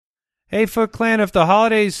Hey, Foot Clan, if the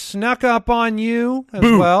holidays snuck up on you as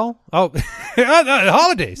well. Oh, the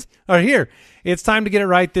holidays are here. It's time to get it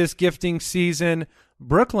right this gifting season.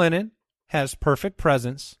 Brooklinen has perfect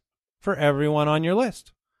presents for everyone on your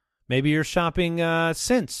list. Maybe you're shopping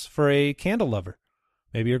scents for a candle lover.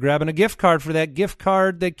 Maybe you're grabbing a gift card for that gift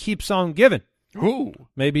card that keeps on giving. Ooh.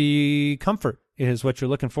 Maybe comfort is what you're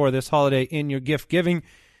looking for this holiday in your gift giving.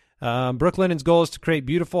 Brooklinen's goal is to create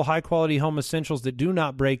beautiful, high-quality home essentials that do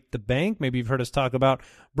not break the bank. Maybe you've heard us talk about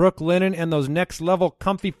Brooklinen and those next-level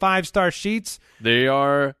comfy 5-star sheets. They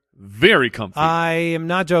are very comfy. I am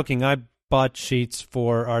not joking. I bought sheets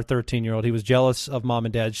for our 13-year-old. He was jealous of Mom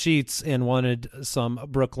and Dad's sheets and wanted some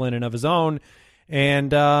Brooklinen of his own.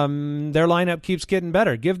 And their lineup keeps getting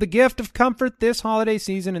better. Give the gift of comfort this holiday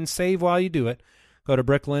season and save while you do it. Go to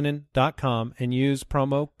brooklinen.com and use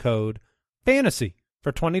promo code FANTASY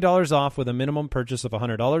for $20 off with a minimum purchase of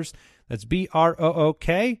 $100. That's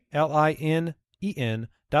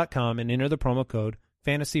BROOKLINEN.com and enter the promo code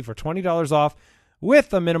FANTASY for $20 off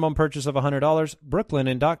with a minimum purchase of $100.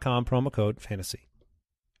 brooklinen.com, promo code FANTASY.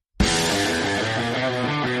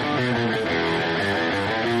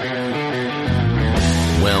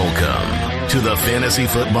 Welcome to the Fantasy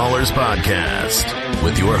Footballers Podcast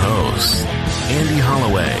with your hosts, Andy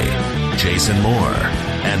Holloway, Jason Moore,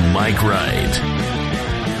 and Mike Wright.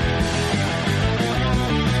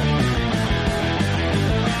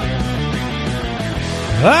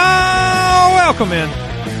 Welcome in.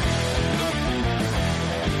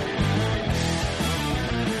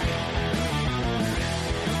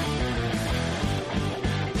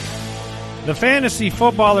 The Fantasy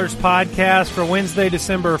Footballers Podcast for Wednesday,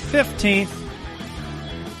 December 15th. It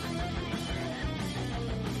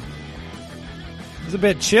was a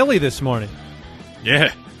bit chilly this morning.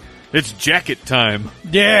 Yeah. It's jacket time.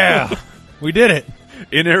 Yeah. We did it.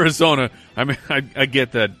 In Arizona. I mean, I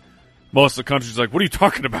get that most of the country's like, what are you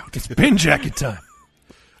talking about? It's been jacket time.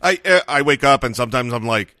 I wake up and sometimes I'm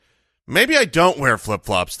like, maybe I don't wear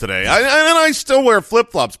flip-flops today. And I still wear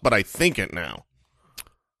flip-flops, but I think it now.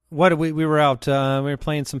 What we were out, we were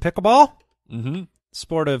playing some pickleball. Mm-hmm.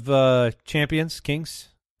 Sport of champions, kings,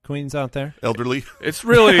 queens out there. Elderly. It's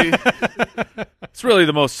really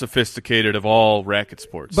the most sophisticated of all racket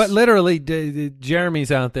sports. But literally,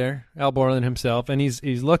 Jeremy's out there, Al Borland himself, and he's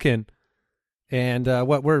looking, and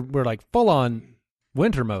we're like full on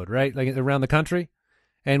winter mode, right? Like around the country,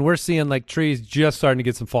 and we're seeing like trees just starting to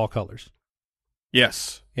get some fall colors.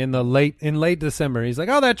 Yes. In late December, he's like,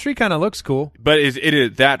 "Oh, that tree kind of looks cool." But it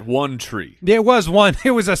is that one tree? Yeah, it was one.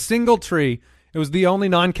 It was a single tree. It was the only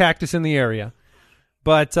non-cactus in the area.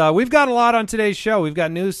 But we've got a lot on today's show. We've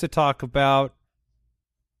got news to talk about.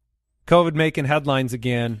 COVID making headlines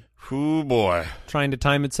again. Ooh, boy. Trying to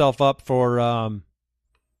time itself up for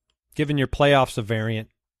giving your playoffs a variant.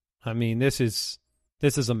 I mean, this is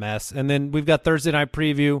a mess. And then we've got Thursday night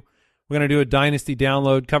preview. We're going to do a Dynasty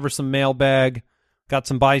download, cover some mailbag, got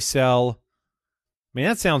some buy-sell. I mean,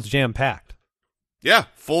 that sounds jam-packed. Yeah,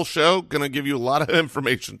 full show. Going to give you a lot of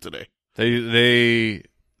information today. They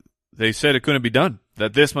said it couldn't be done,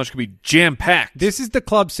 that this much could be jam-packed. This is the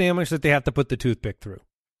club sandwich that they have to put the toothpick through.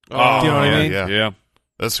 Oh, do you know what I mean? Yeah.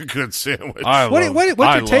 That's a good sandwich. What's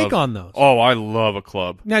your take on those? Oh, I love a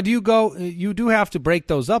club. Now, you do have to break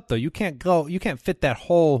those up, though. You can't fit that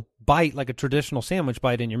whole bite like a traditional sandwich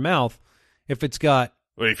bite in your mouth if it's got...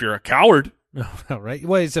 Well, if you're a coward. Right.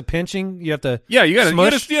 What, is it pinching? You have to Yeah, you got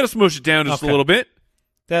smush? to smoosh it down just a little bit.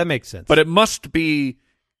 That makes sense. But it must be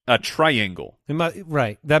a triangle.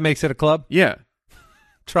 Right. That makes it a club? Yeah.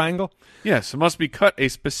 Triangle? Yes, it must be cut a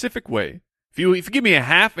specific way. If you give me a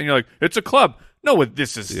half and you're like, it's a club. No,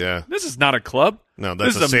 this is not a club. No,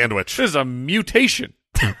 that's a sandwich. This is a mutation.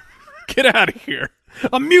 Get out of here.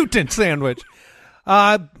 A mutant sandwich.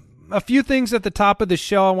 A few things at the top of the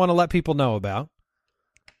show I want to let people know about.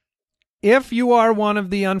 If you are one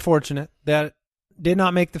of the unfortunate that did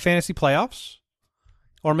not make the fantasy playoffs,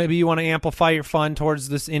 or maybe you want to amplify your fun towards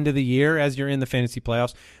this end of the year as you're in the fantasy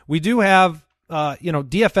playoffs, we do have,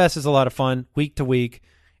 DFS is a lot of fun week to week,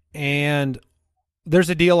 and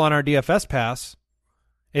there's a deal on our DFS pass.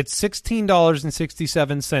 It's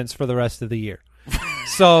 $16.67 for the rest of the year.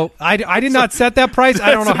 So I did not set that price.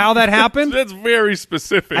 I don't know how that happened. That's very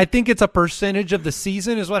specific. I think it's a percentage of the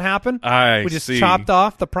season is what happened. We just chopped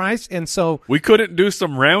off the price, and so we couldn't do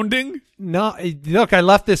some rounding. No, look, I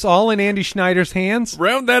left this all in Andy Schneider's hands.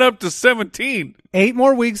 Round that up to 17. 8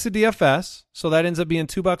 more weeks of DFS, so that ends up being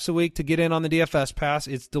 $2 a week to get in on the DFS pass.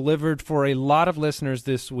 It's delivered for a lot of listeners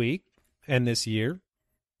this week and this year.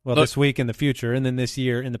 Well, this week in the future, and then this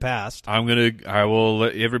year in the past. I will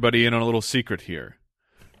let everybody in on a little secret here.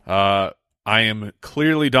 I I am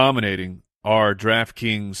clearly dominating our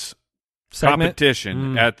DraftKings Segment?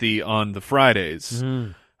 competition on the Fridays.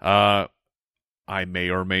 I may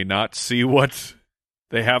or may not see what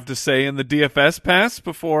they have to say in the DFS pass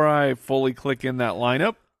before I fully click in that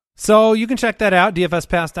lineup. So you can check that out,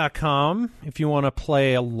 dfspass.com, if you want to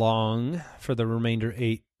play along for the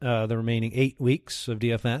remaining 8 weeks of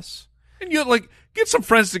DFS. And you get some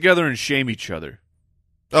friends together and shame each other.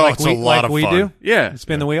 Oh, it's a lot of fun. We do. Yeah.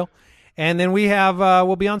 Spin the wheel. And then we have,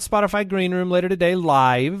 we'll be on Spotify Green Room later today,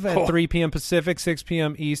 live at 3 p.m. Pacific, 6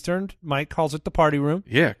 p.m. Eastern. Mike calls it the party room.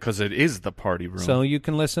 Yeah, because it is the party room. So you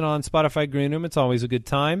can listen on Spotify Green Room. It's always a good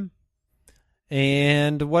time.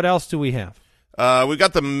 And what else do we have? We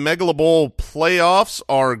got the Megala Bowl playoffs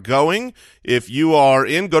are going. If you are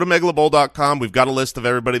in, go to megalabowl.com. We've got a list of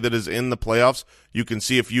everybody that is in the playoffs. You can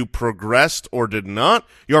see if you progressed or did not.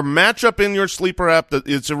 Your matchup in your sleeper app,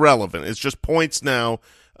 it's irrelevant. It's just points now.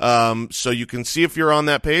 So you can see if you're on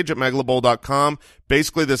that page at megalabowl.com.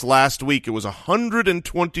 Basically, this last week, it was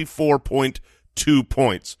 124.2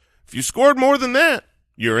 points. If you scored more than that,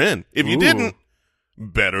 you're in. If you didn't,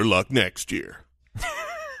 better luck next year.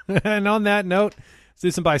 And on that note, let's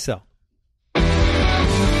do some buy-sell.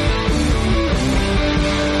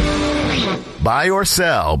 Buy or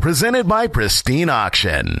Sell, presented by Pristine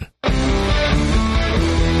Auction.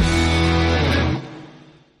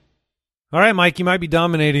 All right, Mike, you might be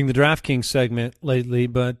dominating the DraftKings segment lately,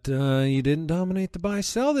 but you didn't dominate the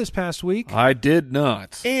buy-sell this past week. I did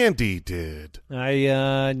not. Andy did.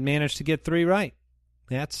 I managed to get 3 right.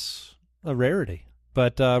 That's a rarity.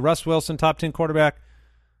 But Russ Wilson, top 10 quarterback.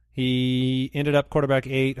 He ended up quarterback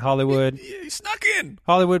 8, Hollywood. He snuck in.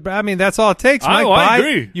 Hollywood, I mean, that's all it takes, Mike. I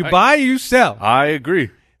agree. You buy, you sell. I agree.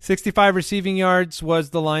 65 receiving yards was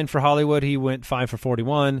the line for Hollywood. He went 5 for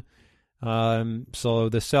 41. So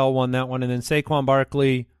the sell won that one. And then Saquon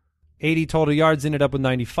Barkley, 80 total yards, ended up with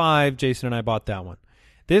 95. Jason and I bought that one.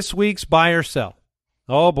 This week's buy or sell.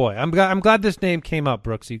 Oh, boy. I'm glad this name came up,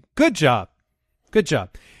 Brooksy. Good job. Good job.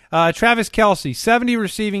 Travis Kelce, 70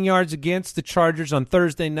 receiving yards against the Chargers on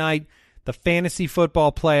Thursday night, the fantasy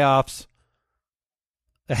football playoffs.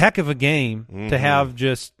 A heck of a game to have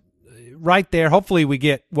just right there. Hopefully we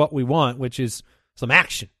get what we want, which is some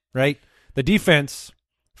action, right? The defense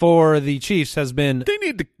for the Chiefs has been... They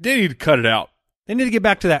need to cut it out. They need to get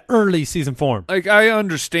back to that early season form. I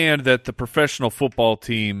understand that the professional football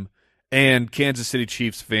team and Kansas City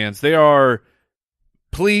Chiefs fans, they are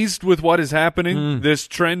pleased with what is happening. This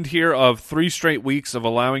trend here of 3 straight weeks of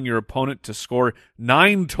allowing your opponent to score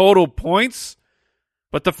 9 total points,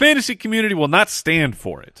 but the fantasy community will not stand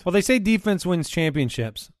for it. Well, they say defense wins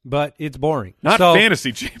championships, but it's boring. Not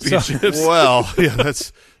fantasy championships. Well, yeah,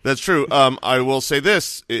 that's true. I will say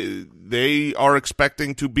this. They are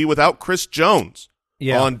expecting to be without Chris Jones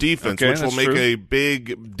on defense, which will make a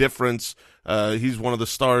big difference. He's one of the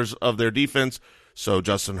stars of their defense. So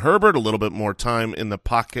Justin Herbert, a little bit more time in the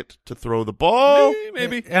pocket to throw the ball.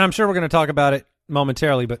 Maybe. And I'm sure we're going to talk about it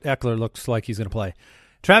momentarily, but Eckler looks like he's going to play.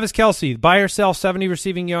 Travis Kelce, buy or sell, 70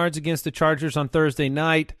 receiving yards against the Chargers on Thursday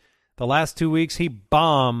night. The last 2 weeks, he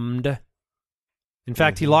bombed. In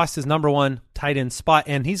fact, he lost his number 1 tight end spot,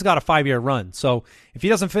 and he's got a 5-year run. So if he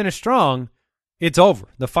doesn't finish strong, it's over.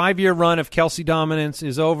 The 5-year run of Kelce dominance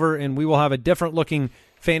is over, and we will have a different-looking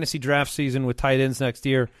fantasy draft season with tight ends next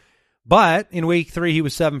year. But in week 3, he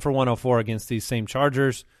was 7 for 104 against these same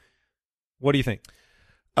Chargers. What do you think?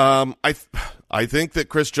 I think that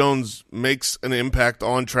Chris Jones makes an impact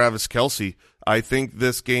on Travis Kelce. I think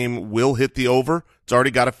this game will hit the over. It's already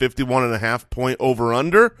got a 51.5 point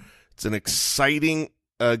over-under. It's an exciting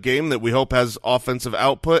game that we hope has offensive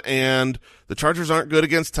output, and the Chargers aren't good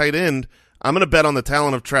against tight end. I'm going to bet on the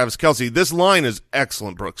talent of Travis Kelce. This line is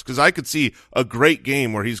excellent, Brooks, because I could see a great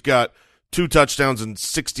game where he's got 2 touchdowns and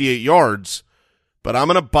 68 yards, but I'm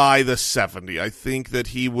going to buy the 70. I think that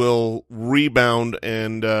he will rebound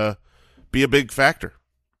and be a big factor.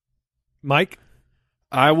 Mike?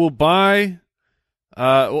 I will buy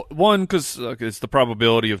one because it's the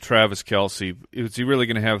probability of Travis Kelce. Is he really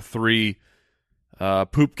going to have 3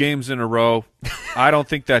 poop games in a row? I don't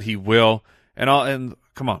think that he will. And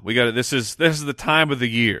come on, we got it. This is the time of the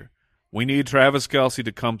year. We need Travis Kelce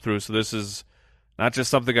to come through. So this is not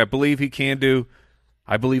just something I believe he can do.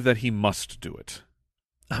 I believe that he must do it.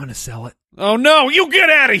 I'm going to sell it. Oh, no, you get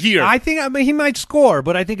out of here. I think he might score,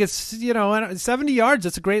 but I think it's, 70 yards.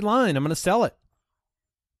 That's a great line. I'm going to sell it.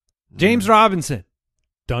 James Robinson.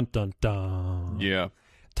 Dun, dun, dun. Yeah.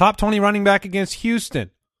 Top 20 running back against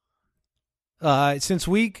Houston. Since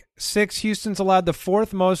week 6, Houston's allowed the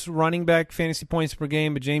 4th most running back fantasy points per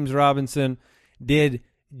game, but James Robinson did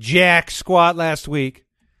jack squat last week.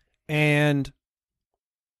 And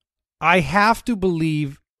I have to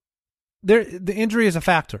believe the injury is a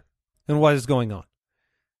factor in what is going on.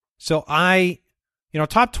 So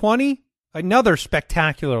top 20, another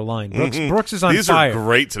spectacular line. Brooks is on these fire. These are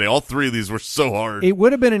great today. All three of these were so hard. It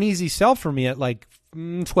would have been an easy sell for me at like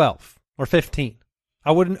 12 or 15.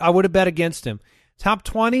 I would have bet against him. Top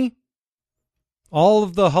 20, all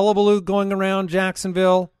of the hullabaloo going around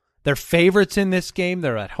Jacksonville. They're favorites in this game.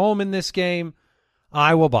 They're at home in this game.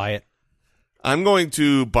 I will buy it. I'm going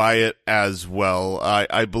to buy it as well.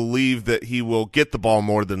 I believe that he will get the ball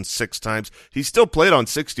more than 6 times. He still played on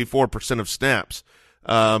 64% of snaps.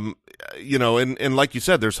 And like you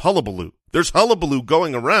said, there's hullabaloo. There's hullabaloo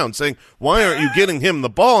going around saying, why aren't you getting him the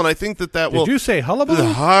ball? And I think that will... Did you say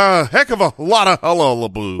hullabaloo? Heck of a lot of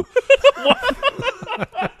hullabaloo.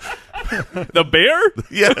 The bear?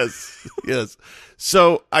 Yes.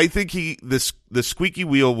 So I think the squeaky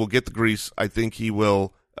wheel will get the grease. I think he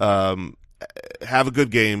will have a good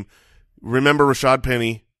game. Remember, Rashad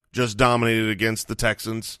Penny just dominated against the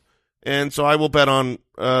Texans. And so I will bet on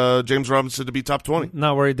James Robinson to be top 20.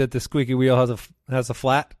 Not worried that the squeaky wheel has a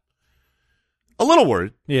flat? A little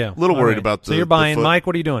worried. Yeah. A little worried right. about the So you're buying. the foot. Mike,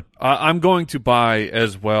 what are you doing? I'm going to buy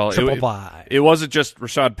as well. Triple buy. It wasn't just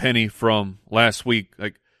Rashad Penny from last week.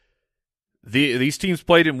 Like these teams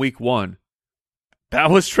played in week 1. That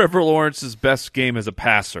was Trevor Lawrence's best game as a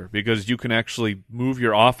passer because you can actually move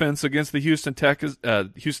your offense against the Houston Texans.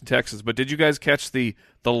 But did you guys catch the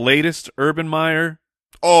latest Urban Meyer?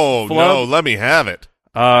 Oh, flub? no, let me have it.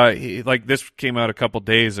 This came out a couple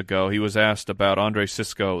days ago. He was asked about Andre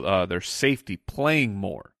Sisco, their safety, playing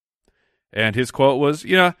more. And his quote was,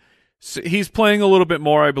 he's playing a little bit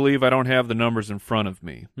more, I believe. I don't have the numbers in front of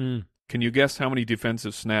me. Can you guess how many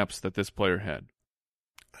defensive snaps that this player had?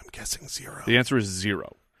 I'm guessing 0. The answer is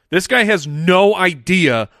 0. This guy has no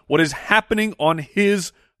idea what is happening on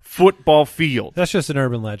his football field. That's just an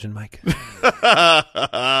urban legend, Mike.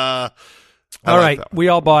 All right, we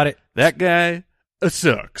all bought it. That guy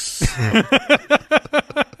sucks.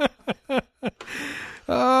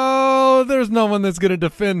 Oh, there's no one that's going to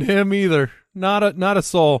defend him either. Not a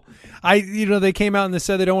soul. They came out and they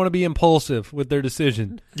said they don't want to be impulsive with their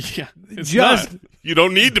decision. Yeah, You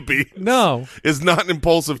don't need to be. No. It's not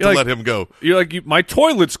impulsive to let him go. You're like, my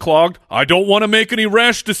toilet's clogged. I don't want to make any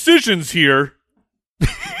rash decisions here.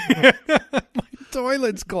 My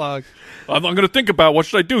toilet's clogged. I'm going to think about what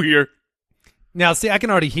should I do here. Now, see, I can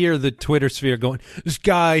already hear the Twitter sphere going, this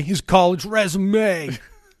guy, his college resume.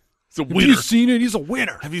 It's a Have winner. you seen it? He's a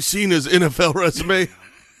winner. Have you seen his NFL resume?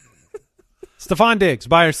 Stephon Diggs,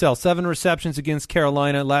 buy or sell, 7 receptions against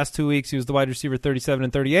Carolina. Last 2 weeks, he was the wide receiver 37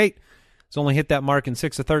 and 38. He's only hit that mark in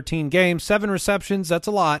 6 of 13 games. 7 receptions, that's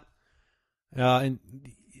a lot. And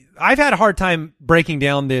I've had a hard time breaking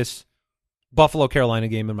down this Buffalo-Carolina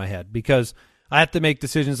game in my head because I have to make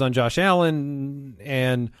decisions on Josh Allen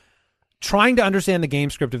and trying to understand the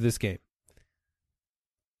game script of this game.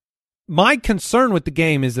 My concern with the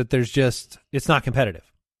game is that it's not competitive.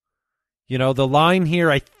 The line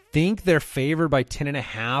here, I think they're favored by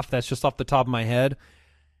 10.5. That's just off the top of my head.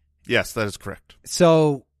 Yes, that is correct.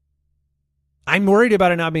 So I'm worried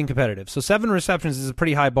about it not being competitive. So 7 receptions is a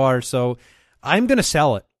pretty high bar. So I'm going to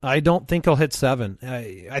sell it. I don't think he'll hit 7.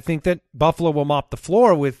 I think that Buffalo will mop the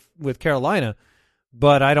floor with Carolina,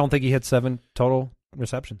 but I don't think he hits 7 total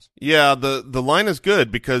receptions. Yeah, the line is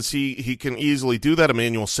good because he can easily do that.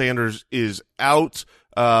 Emmanuel Sanders is out,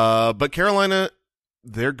 but Carolina,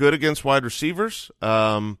 they're good against wide receivers.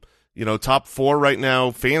 Top 4 right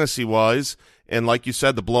now fantasy wise, and like you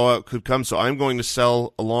said, the blowout could come. So I'm going to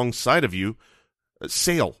sail alongside of you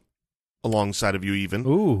even.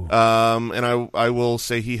 Ooh. Um, And I will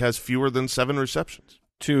say he has fewer than 7 receptions.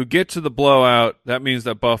 To get to the blowout, that means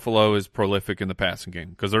that Buffalo is prolific in the passing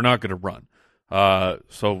game because they're not going to run.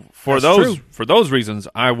 So for That's those reasons,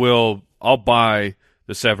 I'll buy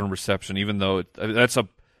the 7 reception, even though there's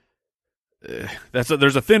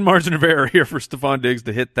a thin margin of error here for Stephon Diggs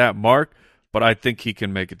to hit that mark, but I think he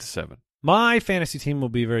can make it to 7. My fantasy team will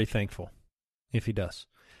be very thankful if he does.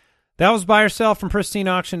 That was buy or sell from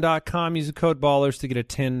pristineauction.com. Use the code BALLERS to get a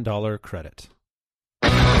 $10 credit.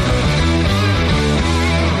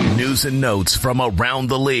 News and notes from around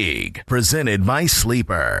the league, presented by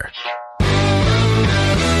Sleeper.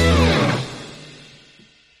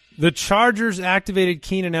 The Chargers activated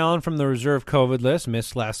Keenan Allen from the reserve COVID list,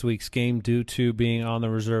 missed last week's game due to being on the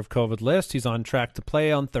reserve COVID list. He's on track to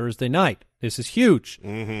play on Thursday night. This is huge.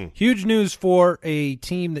 Mm-hmm. Huge news for a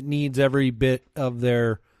team that needs every bit of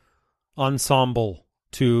their ensemble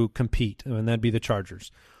to compete, and that'd be the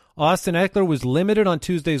Chargers. Austin Eckler was limited on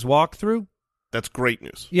Tuesday's walkthrough. That's great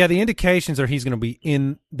news. Yeah, the indications are he's going to be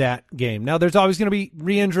in that game. Now, there's always going to be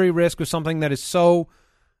re-injury risk with something that is so,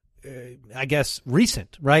 I guess,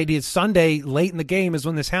 recent, right? It's Sunday, late in the game is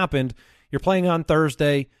when this happened. You're playing on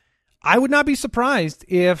Thursday. I would not be surprised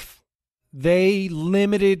if they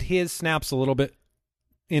limited his snaps a little bit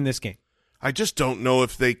in this game. I just don't know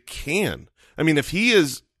if they can. I mean, if he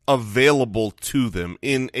is available to them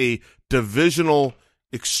in a divisional,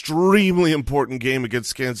 extremely important game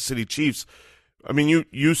against Kansas City Chiefs, I mean,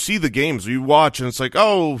 you see the games, you watch, and it's like,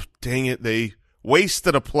 oh, dang it, they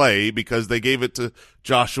wasted a play because they gave it to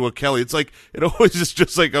Joshua Kelly. It's like, it always is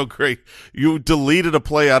just like, oh, great, you deleted a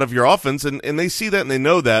play out of your offense, and they see that and they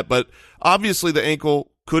know that, but obviously the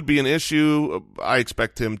ankle could be an issue. I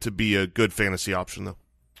expect him to be a good fantasy option, though.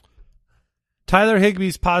 Tyler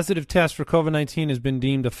Higbee's positive test for COVID-19 has been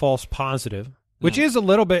deemed a false positive, which is a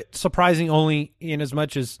little bit surprising only in as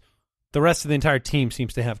much as the rest of the entire team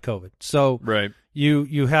seems to have COVID. So Right.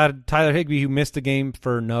 you had Tyler Higbee who missed the game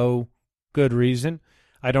for no good reason.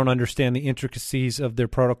 I don't understand the intricacies of their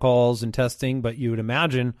protocols and testing, but you would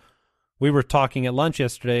imagine, we were talking at lunch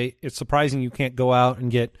yesterday, it's surprising you can't go out and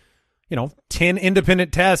get, 10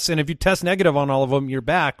 independent tests, and if you test negative on all of them, you're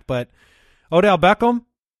back. But Odell Beckham,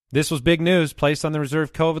 this was big news, placed on the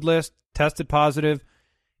reserve COVID list, tested positive.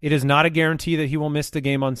 It is not a guarantee that he will miss the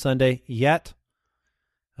game on Sunday yet.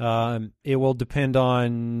 It will depend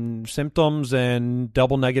on symptoms and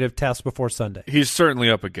double negative tests before Sunday. He's certainly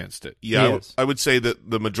up against it. Yeah, I would say that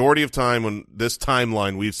the majority of time when this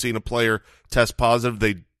timeline we've seen a player test positive,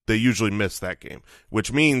 they usually miss that game,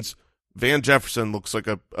 which means Van Jefferson looks like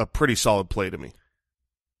a pretty solid play to me.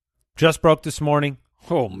 Just broke this morning.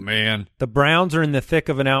 Oh, man. The Browns are in the thick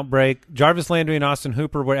of an outbreak. Jarvis Landry and Austin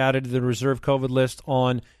Hooper were added to the reserve COVID list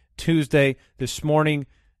on Tuesday. This morning,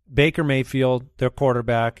 Baker Mayfield, their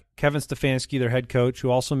quarterback, Kevin Stefanski, their head coach, who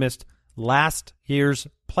also missed last year's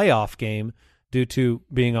playoff game due to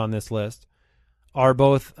being on this list, are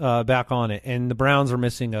both back on it. And the Browns are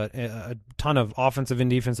missing a ton of offensive and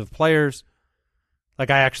defensive players. Like,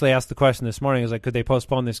 I actually asked the question this morning, could they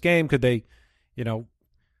postpone this game? Could they,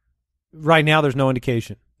 right now there's no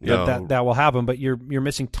indication that will happen, but you're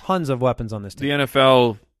missing tons of weapons on this team. The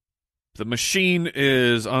NFL, the machine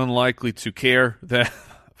is unlikely to care that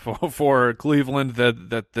for Cleveland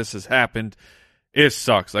that this has happened. It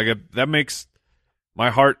sucks. That makes my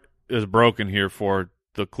heart is broken here for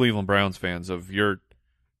the Cleveland Browns fans. Of you're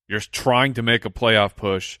trying to make a playoff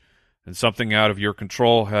push, and something out of your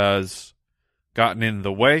control has gotten in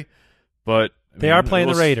the way. But they are playing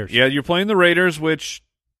the Raiders. Yeah, you're playing the Raiders, which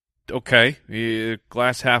okay,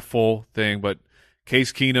 glass half full thing. But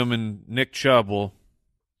Case Keenum and Nick Chubb will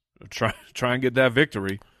try and get that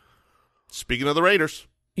victory. Speaking of the Raiders.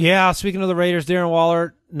 Yeah, speaking of the Raiders, Darren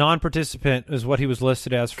Waller, non-participant is what he was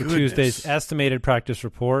listed as for Tuesday's estimated practice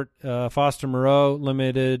report. Foster Moreau,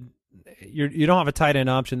 limited. You don't have a tight end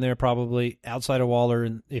option there probably outside of Waller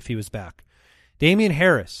and if he was back. Damian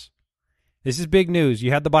Harris, this is big news.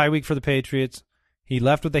 You had the bye week for the Patriots. He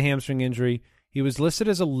left with a hamstring injury. He was listed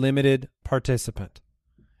as a limited participant.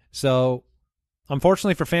 So,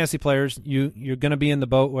 unfortunately for fantasy players, you're going to be in the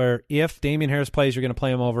boat where if Damian Harris plays, you're going to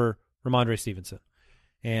play him over Ramondre Stevenson.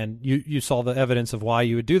 And you saw the evidence of why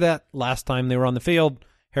you would do that last time they were on the field.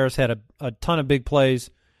 Harris had a ton of big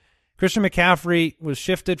plays. Christian McCaffrey was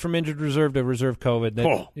shifted from injured reserve to reserve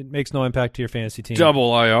COVID. It makes no impact to your fantasy team.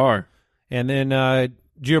 Double IR. And then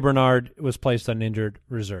Gio Bernard was placed on injured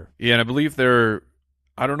reserve. Yeah, and I believe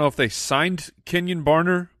I don't know if they signed Kenyon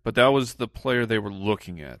Barner, but that was the player they were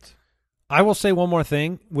looking at. I will say one more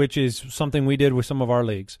thing, which is something we did with some of our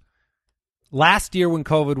leagues. Last year when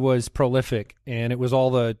COVID was prolific and it was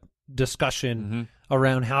all the discussion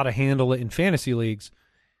around how to handle it in fantasy leagues,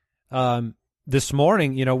 this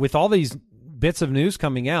morning, with all these bits of news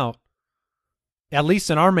coming out, at least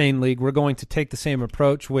in our main league, we're going to take the same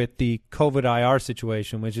approach with the COVID IR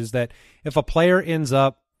situation, which is that if a player ends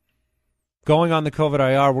up going on the COVID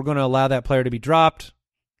IR, we're going to allow that player to be dropped,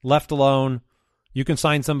 left alone. You can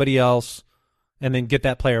sign somebody else and then get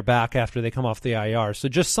that player back after they come off the IR. So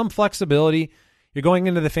just some flexibility. You're going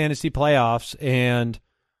into the fantasy playoffs, and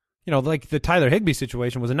like the Tyler Higbee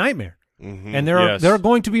situation was a nightmare. Mm-hmm. And there are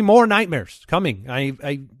going to be more nightmares coming.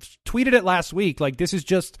 I tweeted it last week. Like, this is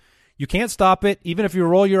just, you can't stop it, even if you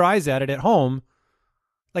roll your eyes at it at home.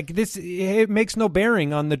 Like, this, it makes no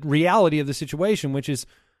bearing on the reality of the situation, which is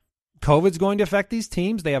COVID's going to affect these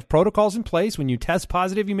teams. They have protocols in place. When you test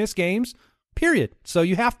positive, you miss games, period. So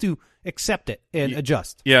you have to accept it and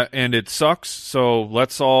adjust. Yeah, and it sucks. So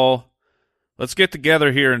let's get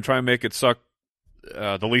together here and try and make it suck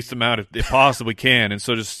the least amount it possibly can. And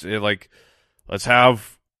so just let's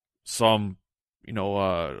have some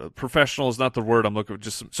professional is not the word I'm looking for,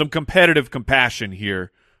 just some competitive compassion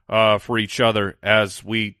here for each other as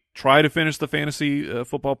we try to finish the fantasy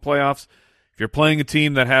football playoffs. If you're playing a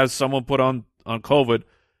team that has someone put on COVID,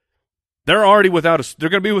 they're already they're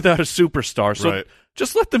going to be without a superstar. So Right.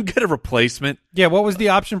 just let them get a replacement. Yeah, what was the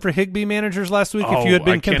option for Higbee managers last week? If you had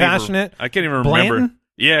been compassionate, I can't even remember. Blanton?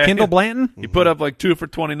 Yeah, Kendall Blanton? He put up like 2 for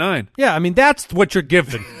 29. Yeah, I mean, that's what you're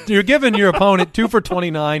giving. You're giving your opponent 2 for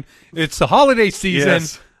 29. It's the holiday season.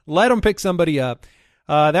 Yes. Let them pick somebody up.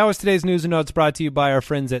 That was today's news and notes brought to you by our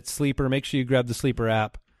friends at Sleeper. Make sure you grab the Sleeper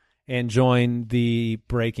app and join the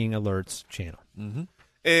Breaking Alerts channel. Mm-hmm.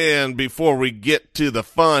 And before we get to the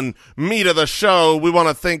fun meat of the show, we want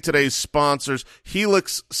to thank today's sponsors,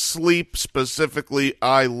 Helix Sleep specifically.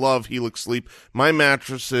 I love Helix Sleep. My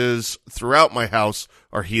mattresses throughout my house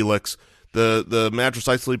are Helix. The mattress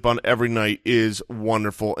I sleep on every night is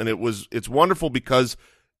wonderful, and it's wonderful because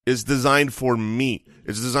it's designed for me.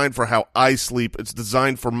 It's designed for how I sleep. It's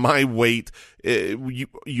designed for my weight.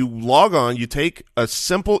 You log on, you take a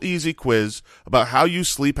simple, easy quiz about how you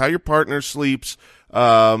sleep, how your partner sleeps,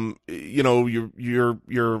 your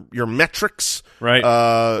metrics,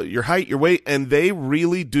 right? Your height, your weight, and they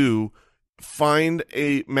really do find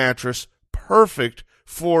a mattress perfect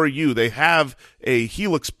for you. They have a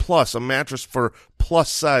Helix Plus, a mattress for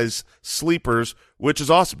plus-size sleepers, which is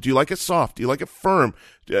awesome. Do you like it soft? Do you like it firm?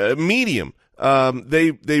 Medium?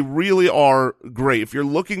 They really are great. If you're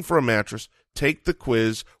looking for a mattress, take the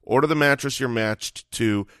quiz, order the mattress you're matched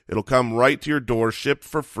to. It'll come right to your door, shipped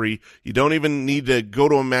for free. You don't even need to go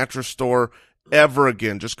to a mattress store ever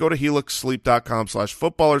again. Just go to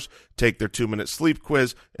helixsleep.com/footballers, take their 2-minute sleep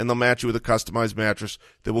quiz, and they'll match you with a customized mattress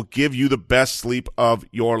that will give you the best sleep of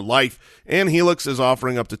your life. And Helix is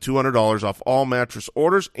offering up to $200 off all mattress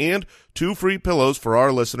orders and 2 free pillows for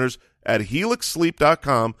our listeners at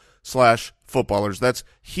helixsleep.com/footballers. That's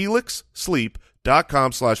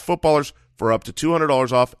helixsleep.com/footballers for up to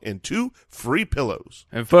 $200 off and 2 free pillows.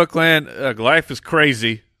 And Footclan, life is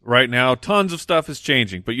crazy right now. Tons of stuff is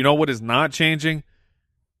changing. But you know what is not changing?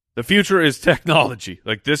 The future is technology.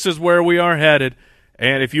 Like, this is where we are headed.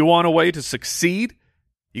 And if you want a way to succeed,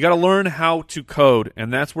 you got to learn how to code.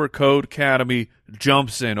 And that's where Codecademy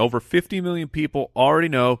jumps in. Over 50 million people already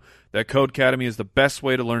know that Codecademy is the best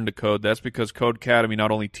way to learn to code. That's because Codecademy not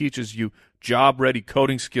only teaches you job-ready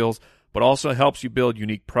coding skills, but also helps you build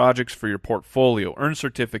unique projects for your portfolio, earn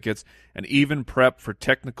certificates, and even prep for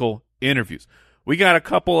technical interviews. We got a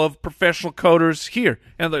couple of professional coders here.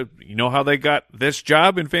 And you know how they got this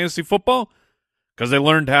job in fantasy football? Because they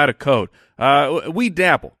learned how to code. We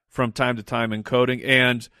dabble from time to time in coding,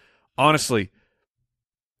 and honestly,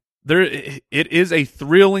 it is a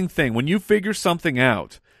thrilling thing. When you figure something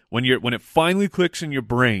out, when it finally clicks in your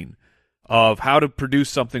brain of how to produce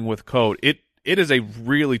something with code, it is a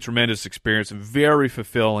really tremendous experience and very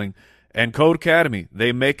fulfilling. And Codecademy,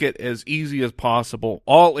 they make it as easy as possible.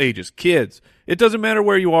 All ages, kids. It doesn't matter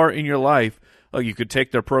where you are in your life. You could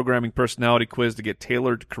take their programming personality quiz to get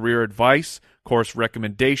tailored career advice, course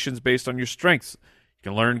recommendations based on your strengths.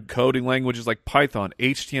 You can learn coding languages like Python,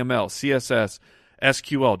 HTML, CSS,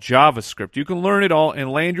 SQL, JavaScript. You can learn it all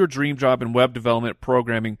and land your dream job in web development,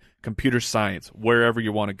 programming, computer science, wherever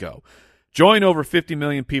you want to go. Join over 50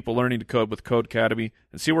 million people learning to code with Codecademy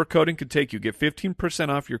and see where coding can take you. Get 15%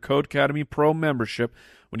 off your Codecademy Pro membership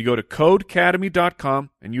when you go to Codecademy.com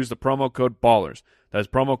and use the promo code BALLERS. That's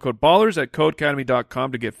promo code BALLERS at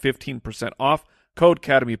Codecademy.com to get 15% off.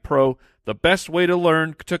 Codecademy Pro, the best way to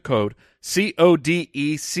learn to code.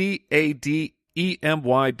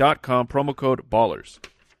 Codecademy.com, promo code BALLERS.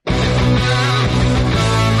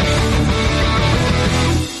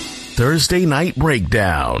 Thursday Night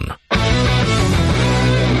Breakdown.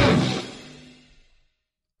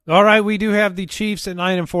 All right, we do have the Chiefs at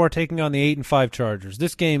 9-4 taking on the 8-5 Chargers.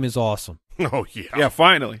 This game is awesome. Oh, yeah. Yeah,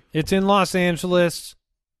 finally. It's in Los Angeles.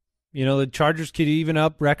 You know, the Chargers could even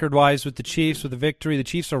up record-wise with the Chiefs with a victory. The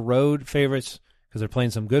Chiefs are road favorites because they're playing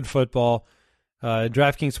some good football.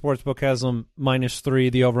 DraftKings Sportsbook has them -3.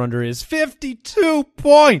 The over-under is 52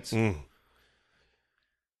 points.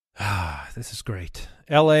 This is great.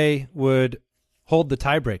 L.A. would hold the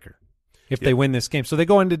tiebreaker if they win this game. So they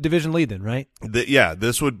go into division lead then, right?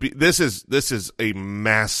 This is a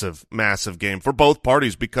massive, massive game for both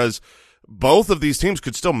parties because both of these teams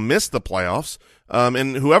could still miss the playoffs.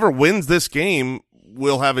 And whoever wins this game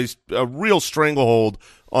will have a real stranglehold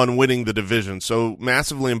on winning the division. So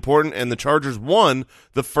massively important. And the Chargers won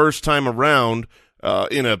the first time around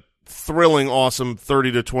in a thrilling, awesome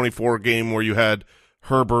 30-24 game where you had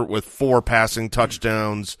Herbert with 4 passing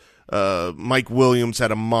touchdowns. Mike Williams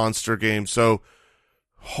had a monster game. So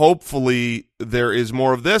hopefully there is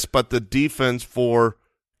more of this, but the defense for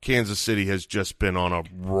Kansas City has just been on a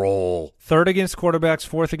roll. 3rd against quarterbacks,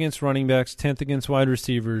 4th against running backs, 10th against wide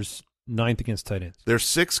receivers, 9th against tight ends. Their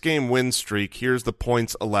 6-game win streak, here's the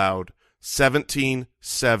points allowed: 17,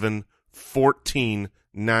 7, 14,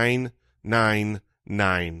 9, 9,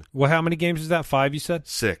 9. Well, how many games is that? 5, you said?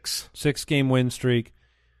 6. 6-game win streak.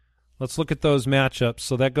 Let's look at those matchups.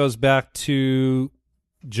 So that goes back to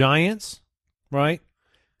Giants, right?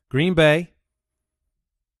 Green Bay,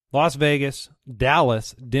 Las Vegas,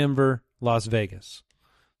 Dallas, Denver, Las Vegas.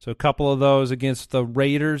 So a couple of those against the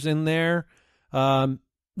Raiders in there.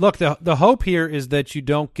 Look, the hope here is that you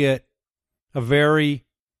don't get a very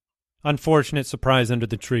unfortunate surprise under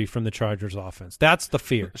the tree from the Chargers offense. That's the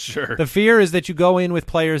fear. Sure. The fear is that you go in with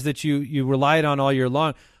players that you relied on all year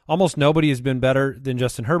long. Almost nobody has been better than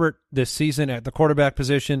Justin Herbert this season at the quarterback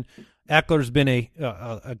position. Eckler's been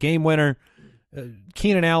a game winner.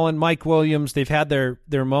 Keenan Allen, Mike Williams, they've had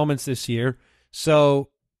their moments this year. So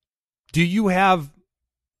do you have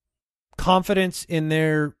confidence in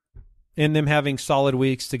them having solid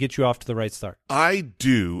weeks to get you off to the right start? I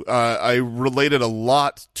do. I related a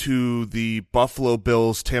lot to the Buffalo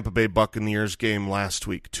Bills Tampa Bay Buccaneers game last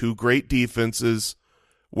week. 2 great defenses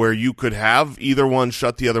where you could have either one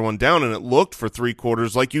shut the other one down, and it looked for 3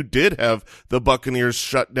 quarters like you did have the Buccaneers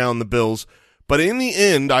shut down the Bills. But in the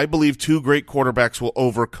end, I believe 2 great quarterbacks will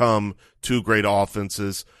overcome 2 great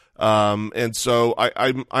offenses. And so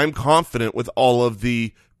I'm confident with all of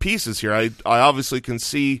the pieces here. I obviously can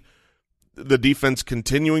see the defense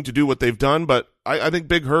continuing to do what they've done, but I think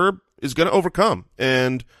Big Herb is going to overcome.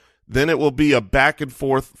 And then it will be a back and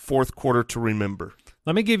forth fourth quarter to remember.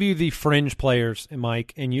 Let me give you the fringe players,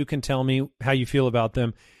 Mike, and you can tell me how you feel about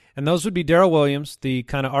them. And those would be Darrell Williams, the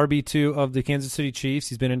kind of RB2 of the Kansas City Chiefs.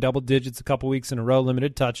 He's been in double digits a couple weeks in a row,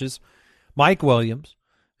 limited touches. Mike Williams,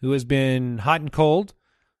 who has been hot and cold,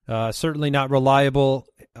 certainly not reliable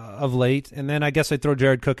of late. And then I guess I'd throw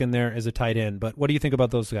Jared Cook in there as a tight end. But what do you think about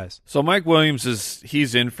those guys? So Mike Williams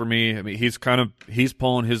he's in for me. I mean, he's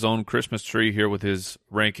pulling his own Christmas tree here with his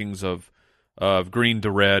rankings of green to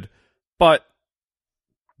red. But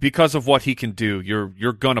because of what he can do,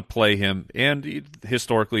 you're gonna play him. And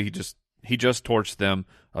historically, he just torched them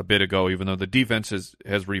a bit ago, even though the defense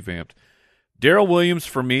has revamped. Darrell Williams,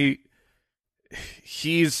 for me,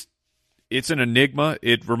 it's an enigma.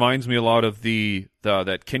 It reminds me a lot of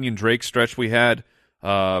that Kenyon Drake stretch we had,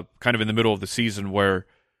 kind of in the middle of the season, where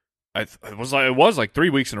it was like 3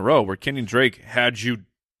 weeks in a row where Kenyon Drake had you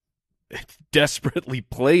desperately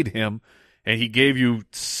played him, and he gave you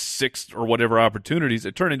 6 or whatever opportunities.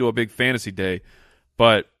 It turned into a big fantasy day.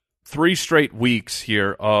 But 3 straight weeks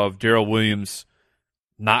here of Darrell Williams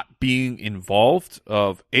not being involved,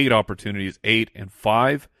 of 8 opportunities, 8 and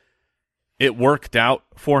 5. It worked out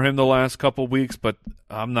for him the last couple weeks, but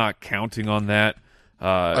I'm not counting on that.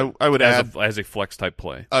 I would add as a flex type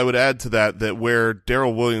play. I would add to that where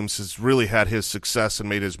Darrell Williams has really had his success and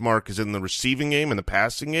made his mark is in the receiving game and the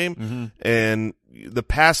passing game, and the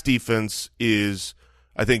pass defense is,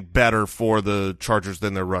 I think, better for the Chargers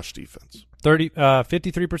than their rush defense.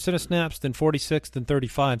 53% of snaps, then 46, then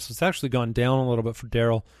 35. So it's actually gone down a little bit for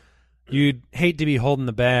Darrell. You'd hate to be holding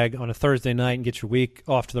the bag on a Thursday night and get your week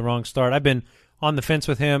off to the wrong start. I've been on the fence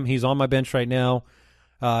with him. He's on my bench right now.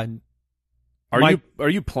 Are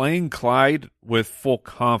you playing Clyde with full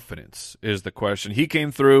confidence is the question. He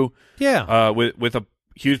came through with a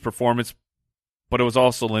huge performance, but it was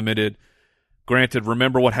also limited. Granted,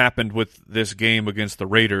 remember what happened with this game against the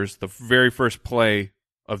Raiders. The very first play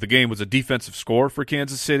of the game was a defensive score for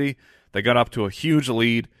Kansas City. They got up to a huge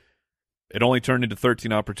lead. It only turned into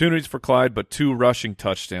 13 opportunities for Clyde, but 2 rushing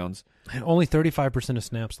touchdowns. And only 35% of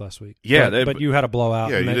snaps last week. Yeah, but you had a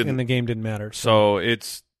blowout, and the game didn't matter. So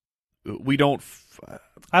it's we don't.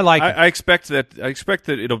 I like it. I expect that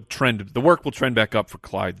it'll trend. The work will trend back up for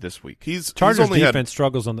Clyde this week. Chargers defense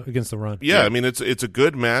struggles against the run. Yeah, I mean it's a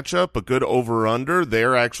good matchup, a good over/under.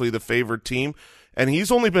 They're actually the favored team, and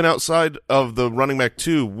he's only been outside of the running back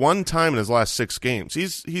 2 one time in his last 6 games.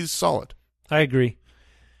 He's solid. I agree.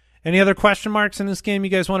 Any other question marks in this game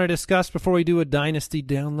you guys want to discuss before we do a dynasty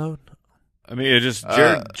download? I mean, it just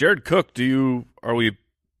Jared Cook. Are we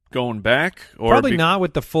going back? Or probably not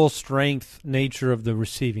with the full strength nature of the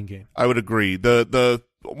receiving game. I would agree. The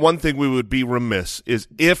one thing we would be remiss is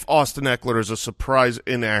if Austin Eckler is a surprise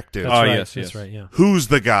inactive. That's right. Yeah. Who's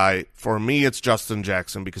the guy? For me, it's Justin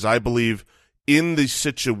Jackson, because I believe in the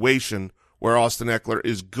situation where Austin Eckler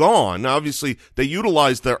is gone. Now, obviously, they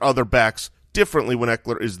utilize their other backs differently when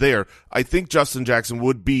Eckler is there. I think Justin Jackson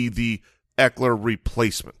would be the Eckler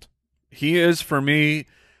replacement. He is for me.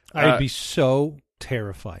 I'd be so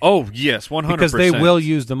terrified. Oh, yes, 100%. Because they will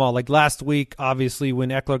use them all. Like last week, obviously, when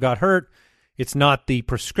Eckler got hurt, it's not the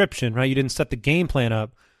prescription, right? You didn't set the game plan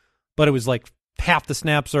up, but it was like half the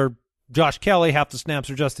snaps are Josh Kelly, half the snaps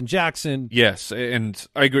are Justin Jackson. Yes, and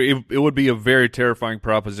I agree. It would be a very terrifying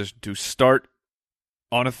proposition to start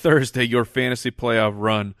on a Thursday your fantasy playoff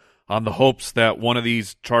run on the hopes that one of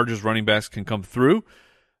these Chargers running backs can come through.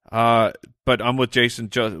 But I'm with Jason.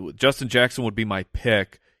 Justin Jackson would be my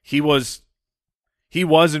pick. He was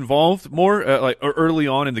involved more early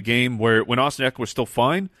on in the game when Austin Eckler was still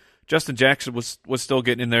fine. Justin Jackson was still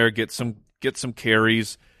getting in there, get some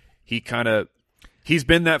carries. He's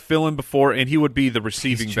been that fill-in before, and he would be the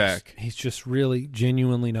receiving back. He's just really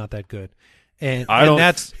genuinely not that good. He is a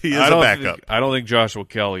backup. I don't think Joshua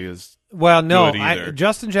Kelly is. Well, no, good either.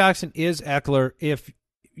 Justin Jackson is Eckler if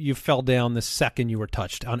you fell down the second you were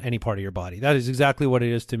touched on any part of your body. That is exactly what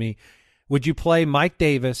it is to me. Would you play Mike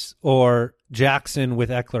Davis or Jackson with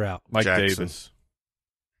Eckler out? Mike Jackson. Davis.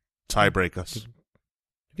 Tie break us.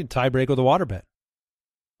 You can tie break with a water bet.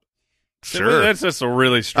 Sure. That's just a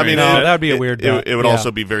really strange. I mean, No, that would be a weird bet. It would Yeah.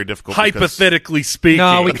 also be very difficult. hypothetically speaking.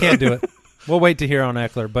 No, we can't do it. We'll wait to hear on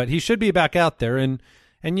Eckler, but he should be back out there. And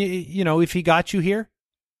you know, if he got you here,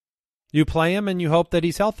 you play him and you hope that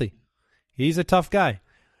he's healthy. He's a tough guy.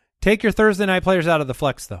 Take your Thursday night players out of the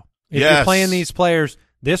flex, though. If you're playing these players,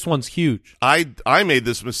 this one's huge. I made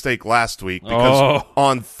this mistake last week because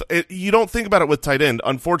you don't think about it with tight end.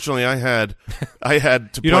 Unfortunately, I had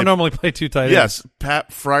to. You don't normally play two tight ends. Yes, Pat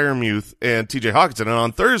Fryermuth and T.J. Hawkinson, and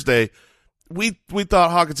on Thursday we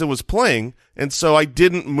thought Hawkinson was playing, and so I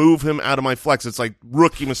didn't move him out of my flex. It's like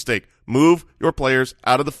rookie mistake. Move your players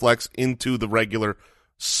out of the flex into the regular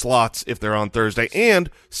slots if they're on Thursday, and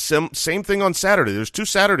same thing on Saturday. There's 2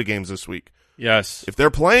 Saturday games this week. Yes. If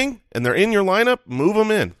they're playing and they're in your lineup, move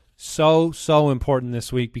them in. So important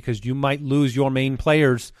this week because you might lose your main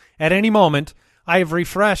players at any moment. I have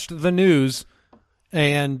refreshed the news,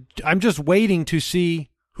 and I'm just waiting to see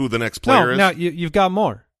Who the next player is. Now you've got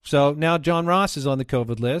more. So now John Ross is on the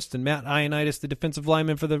COVID list, and Matt Ioannidis, the defensive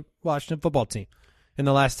lineman for the Washington football team, in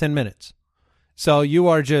the last 10 minutes. So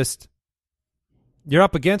you're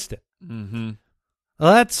up against it. Mm-hmm.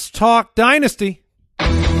 Let's talk Dynasty.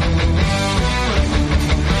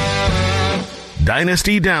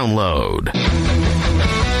 Dynasty Download.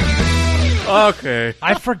 Okay.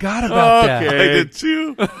 I forgot about that. I did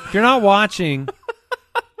too. If you're not watching,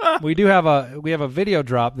 we have a video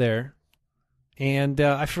drop there, and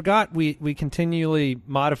I forgot we continually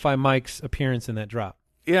modify Mike's appearance in that drop.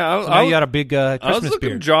 Yeah, So now you got a big Christmas I was looking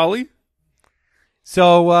beard. jolly.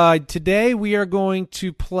 So today we are going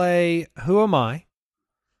to play Who Am I,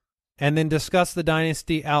 and then discuss the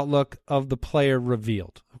Dynasty outlook of the player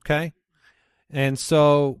revealed. Okay, and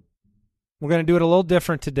so we're going to do it a little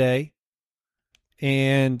different today,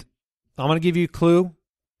 and I'm going to give you a clue.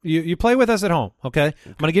 You play with us at home, okay?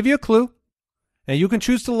 I'm going to give you a clue, and you can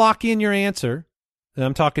choose to lock in your answer. And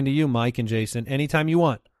I'm talking to you, Mike and Jason, anytime you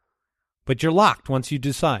want. But you're locked once you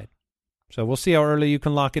decide. So we'll see how early you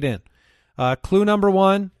can lock it in. Clue number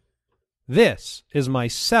 1, this is my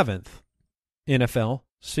 7th NFL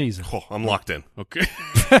season. Oh, I'm locked in. Okay.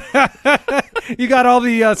 You got all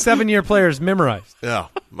the 7-year players memorized. Yeah.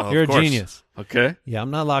 Well, You're of a course. genius. Okay. Yeah, I'm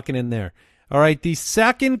not locking in there. All right, the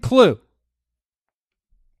second clue.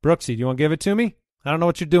 Brooksy, do you want to give it to me? I don't know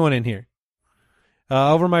what you're doing in here.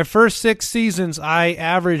 Over my first 6 seasons, I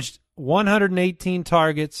averaged 118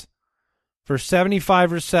 targets for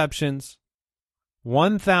 75 receptions,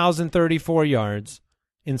 1,034 yards,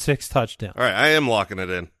 and 6 touchdowns. All right, I am locking it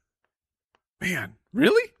in. Man,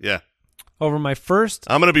 really? Yeah. Over my first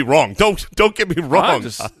I'm going to be wrong. Don't get me wrong.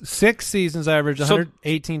 6 seasons, I averaged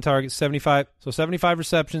 118 targets, 75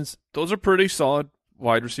 receptions. Those are pretty solid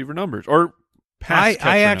wide receiver numbers. Or pass catcher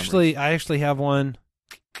I numbers. actually have one.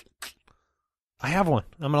 I have one.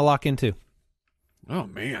 I'm going to lock into. Oh,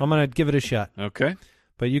 man. I'm going to give it a shot. Okay.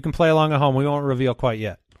 But you can play along at home. We won't reveal quite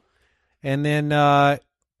yet. And then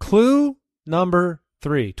clue number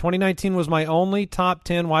 3. 2019 was my only top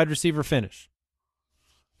 10 wide receiver finish.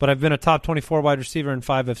 But I've been a top 24 wide receiver in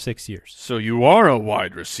 5 of 6 years. So you are a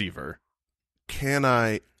wide receiver. Can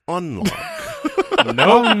I unlock?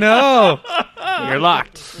 Oh, no. You're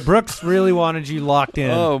locked. Brooks really wanted you locked in.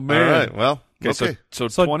 Oh, man. All right. Well, Okay, okay. so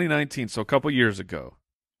So- 2019, so a couple years ago.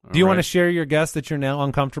 Do you All want to right. share your guess that you're now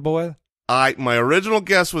uncomfortable with? My original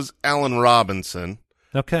guess was Allen Robinson.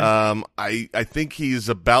 Okay. I think he's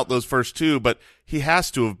about those first 2, but he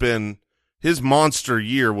has to have been his monster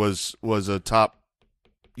year was a top.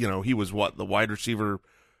 You know, he was the wide receiver.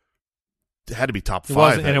 Had to be top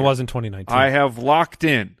 5, and it wasn't 2019. I have locked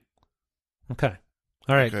in. Okay.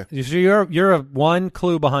 All right. Okay. So you're a one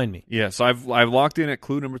clue behind me. Yes, I've locked in at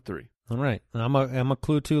clue number 3. All right. I'm a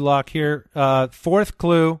clue 2 lock here. Fourth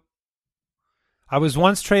clue. I was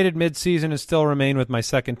once traded midseason and still remain with my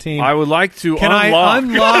second team. I would like to Can I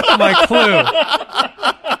unlock my clue?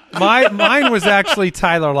 Mine was actually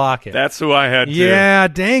Tyler Lockett. That's who I had too. Yeah,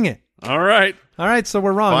 dang it. All right. All right, so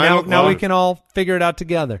we're wrong. Final Now we clue. can all figure it out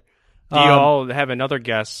together. Do you all have another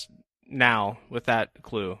guess now with that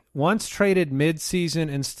clue? Once traded mid-season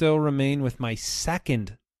and still remain with my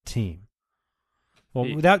second team.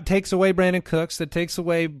 Well, that takes away Brandon Cooks. That takes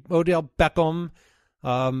away Odell Beckham.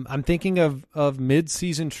 I'm thinking of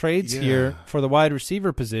mid-season trades here for the wide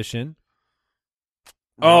receiver position.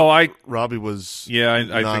 Robbie was I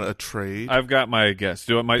not think a trade. I've got my guess.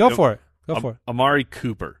 Go for it. Go for it. Amari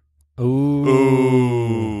Cooper.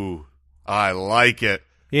 Ooh, I like it.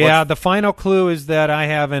 Yeah, the final clue is that I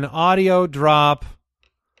have an audio drop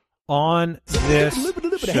on this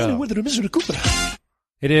show.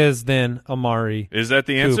 It is then Amari. Is that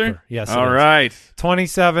the answer? Cooper. Yes, it All is. right.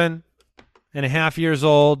 27 and a half years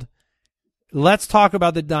old. Let's talk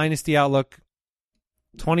about the dynasty outlook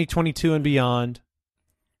 2022 and beyond.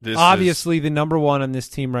 Obviously, the number one on this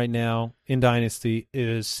team right now in dynasty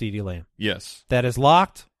is CeeDee Lamb. Yes. That is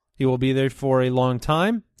locked. He will be there for a long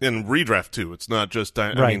time. And redraft, too. It's not just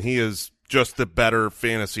I Right. mean, he is just the better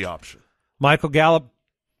fantasy option. Michael Gallup,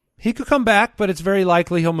 he could come back, but it's very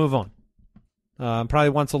likely he'll move on. Probably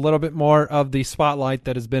wants a little bit more of the spotlight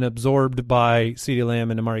that has been absorbed by CeeDee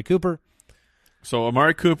Lamb and Amari Cooper. So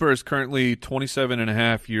Amari Cooper is currently 27 and a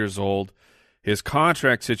half years old. His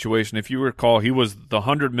contract situation, if you recall, he was the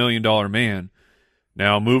 $100 million man.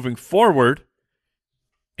 Now, moving forward,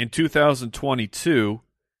 in 2022,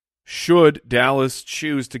 should Dallas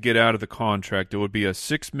choose to get out of the contract, it would be a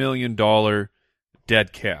 $6 million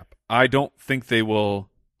dead cap. I don't think they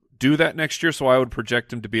will do that next year, so I would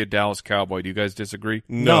project him to be a Dallas Cowboy. Do you guys disagree?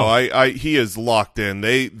 No, he is locked in.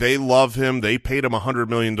 They love him. They paid him $100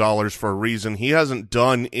 million for a reason. He hasn't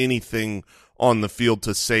done anything on the field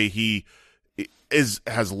to say he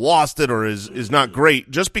has lost it or is not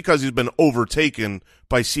great just because he's been overtaken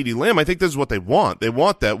by CeeDee Lamb. I think this is what they want. They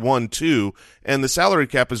want that 1-2, and the salary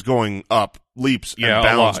cap is going up leaps and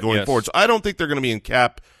bounds going forward. So I don't think they're going to be in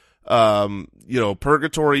cap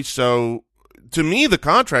purgatory. So to me, the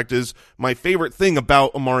contract is my favorite thing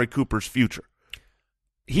about Amari Cooper's future.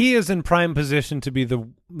 He is in prime position to be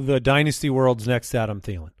the dynasty world's next Adam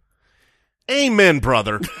Thielen. Amen,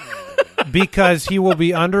 brother. Because he will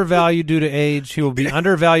be undervalued due to age. He will be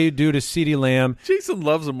undervalued due to CeeDee Lamb. Jason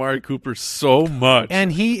loves Amari Cooper so much.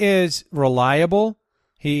 And he is reliable.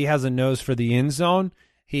 He has a nose for the end zone.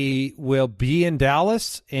 He will be in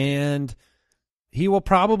Dallas, and he will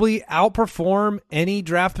probably outperform any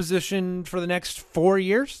draft position for the next 4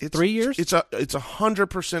 years, 3 years. It's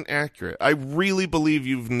 100% accurate. I really believe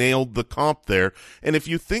you've nailed the comp there. And if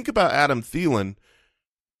you think about Adam Thielen,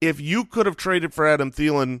 if you could have traded for Adam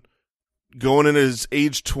Thielen going in his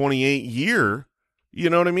age 28 year, you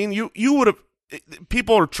know what I mean? You would have.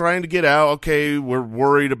 People are trying to get out. Okay, we're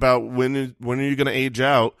worried about when are you going to age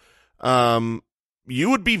out? You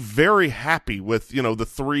would be very happy with the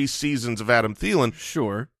 3 seasons of Adam Thielen.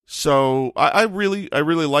 Sure. So I really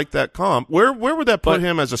like that comp. Where would that put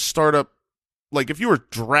him as a startup? Like if you were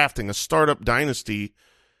drafting a startup dynasty,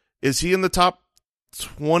 is he in the top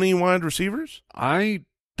 20 wide receivers? I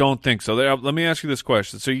don't think so. Let me ask you this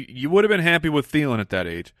question. So you would have been happy with Thielen at that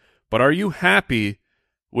age, but are you happy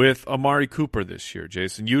with Amari Cooper this year,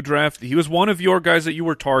 Jason? He was one of your guys that you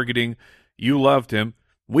were targeting. You loved him.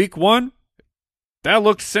 Week 1, that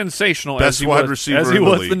looked sensational. Best wide receiver as he in the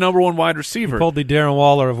was league. the number 1 wide receiver. He pulled the Darren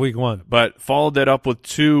Waller of week 1. But followed that up with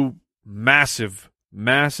 2 massive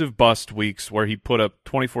bust weeks where he put up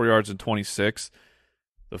 24 yards and 26.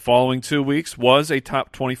 The following 2 weeks was a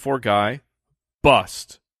top 24 guy.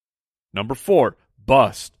 Bust. Number 4,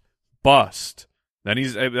 bust. Then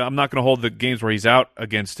I'm not going to hold the games where he's out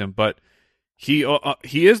against him, but he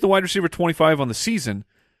is the wide receiver 25 on the season,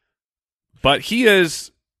 but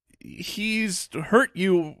he's hurt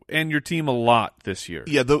you and your team a lot this year.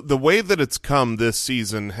 Yeah, the way that it's come this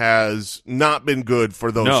season has not been good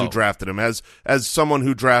for those who drafted him. As someone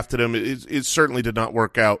who drafted him, it certainly did not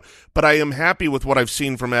work out. But I am happy with what I've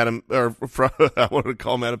seen from I wanted to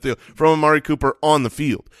call him Adam Thielen, from Amari Cooper on the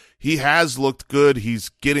field. He has looked good. He's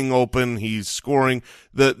getting open. He's scoring.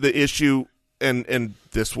 The issue, and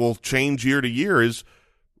this will change year to year, is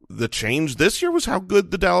the change this year was how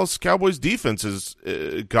good the Dallas Cowboys defense has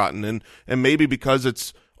gotten, and maybe because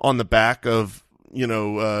it's on the back of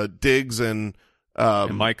Diggs and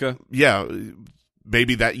And Micah, yeah,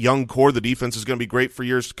 maybe that young core, the defense is going to be great for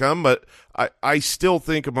years to come, but I still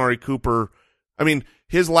think Amari Cooper, I mean,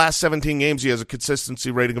 his last 17 games, he has a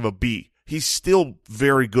consistency rating of a B. He's still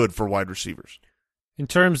very good for wide receivers. In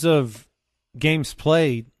terms of games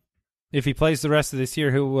played, if he plays the rest of this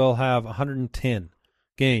year, he will have 110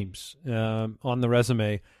 games on the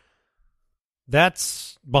resume.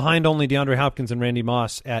 That's behind only DeAndre Hopkins and Randy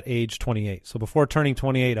Moss at age 28. So before turning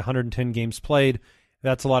 28, 110 games played.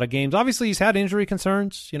 That's a lot of games. Obviously, he's had injury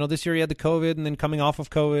concerns. You know, this year he had the COVID and then coming off of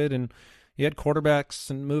COVID, and he had quarterbacks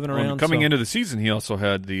and moving around. Coming into the season, he also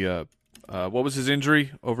had the what was his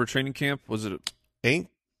injury over training camp? Was it I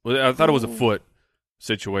thought it was a foot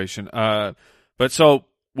situation. But so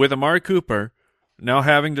with Amari Cooper, now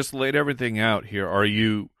having just laid everything out here, are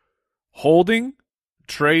you holding,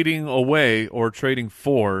 trading away, or trading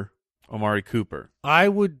for Amari Cooper?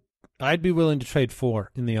 I'd be willing to trade for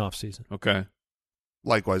in the offseason. Okay.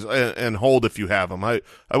 Likewise, and hold if you have him. I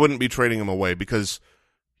wouldn't be trading him away because,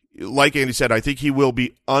 like Andy said, I think he will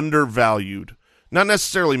be undervalued. Not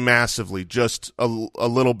necessarily massively, just a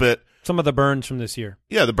little bit. Some of the burns from this year.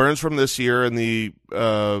 Yeah, the burns from this year and the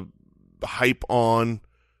hype on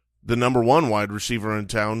the number one wide receiver in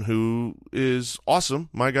town who is awesome,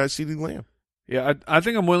 my guy CeeDee Lamb. Yeah, I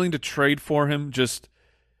think I'm willing to trade for him, just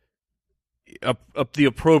up the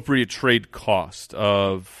appropriate trade cost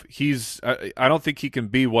of I don't think he can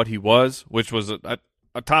be what he was, which was a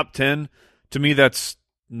top 10. To me, that's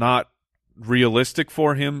not realistic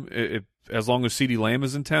for him as long as CeeDee Lamb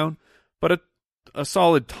is in town, but a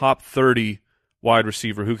solid top 30 wide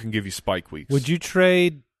receiver who can give you spike weeks. Would you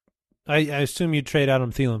trade I assume you'd trade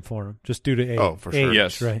Adam Thielen for him just due to age. Oh, for sure.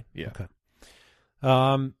 Yes. Right? Yeah.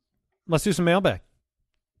 Okay. Let's do some mailbag.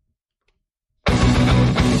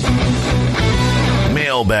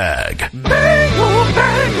 Mailbag.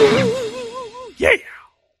 Yeah.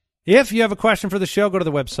 If you have a question for the show, go to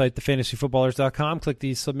the website, thefantasyfootballers.com. Click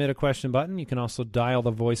the Submit a Question button. You can also dial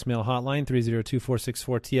the voicemail hotline,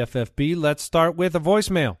 302-464-TFFB. Let's start with a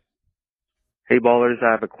voicemail. Hey, Ballers,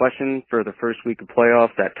 I have a question for the first week of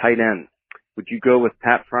playoffs at tight end. Would you go with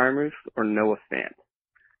Pat Freiermuth or Noah Fant?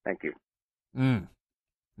 Thank you.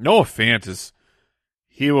 Noah Fant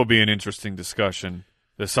he will be an interesting discussion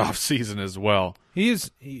this offseason as well.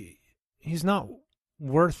 He's not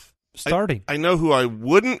worth starting. I know who I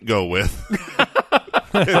wouldn't go with.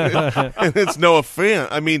 And it's Noah Fant.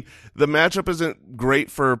 I mean, the matchup isn't great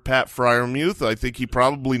for Pat Freiermuth. I think he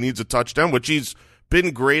probably needs a touchdown, which he's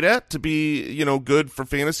been great at to be, good for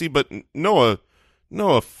fantasy, but Noah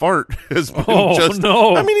Fart has been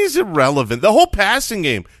no. I mean, he's irrelevant. The whole passing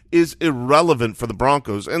game is irrelevant for the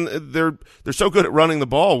Broncos, and they're so good at running the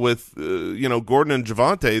ball with Gordon and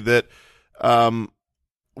Javonte that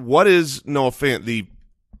what is Noah Fant, the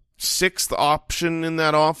sixth option in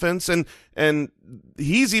that offense, and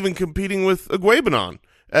he's even competing with Agüebanon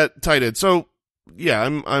at tight end. So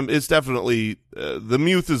yeah, it's definitely the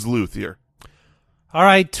Muth is Luth here. All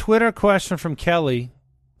right, Twitter question from Kelly.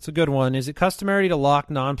 It's a good one. Is it customary to lock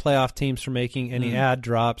non-playoff teams from making any ad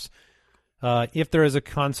drops if there is a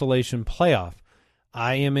consolation playoff?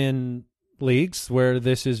 I am in leagues where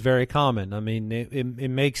this is very common. I mean, it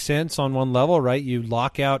makes sense on one level, right? You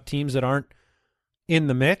lock out teams that aren't in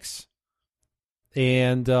the mix.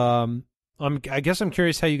 And I guess I'm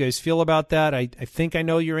curious how you guys feel about that. I think I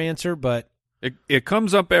know your answer, but it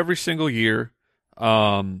comes up every single year.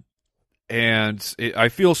 And I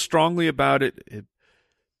feel strongly about it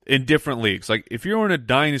in different leagues. Like, if you're in a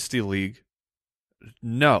dynasty league,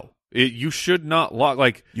 no. You should not lock.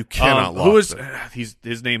 Like, you cannot lock.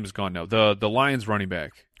 His name is gone now. The Lions running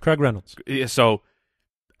back. Craig Reynolds. So,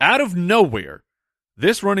 out of nowhere,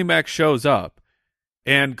 this running back shows up.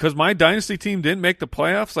 And because my dynasty team didn't make the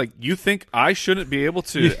playoffs, like, you think I shouldn't be able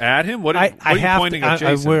to add him? What are you pointing at,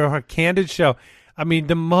 Jason? We're a candid show. I mean,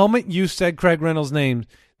 the moment you said Craig Reynolds' name,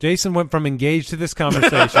 Jason went from engaged to this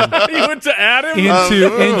conversation. You went to add him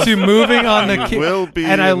into moving on the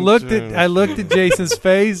and I looked at Jason's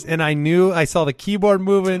face, and I saw the keyboard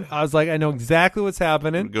moving. I was like, I know exactly what's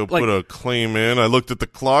happening. Go put a claim in. I looked at the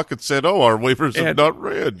clock and said, "Oh, our waivers have not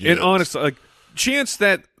read yet." And honestly, like, chance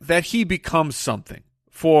that he becomes something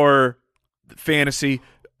for fantasy,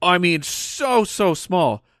 I mean, so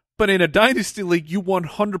small. But in a dynasty league, you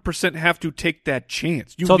 100% have to take that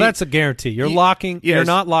chance. That's a guarantee. You're locking. Yes. You're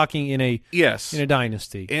not locking in a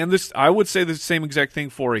dynasty. And this, I would say the same exact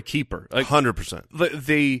thing for a keeper. Like, 100%.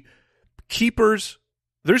 The keepers.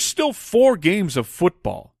 There's still 4 games of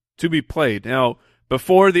football to be played. Now,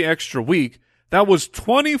 before the extra week, that was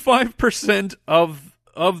 25%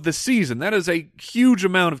 of the season. That is a huge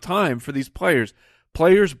amount of time for these players.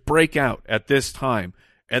 Players break out at this time.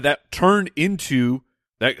 and that turned into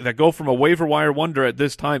that go from a waiver wire wonder at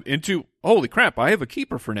this time into, holy crap, I have a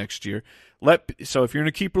keeper for next year. So if you're in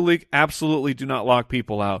a keeper league, absolutely do not lock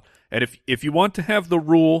people out. And if you want to have the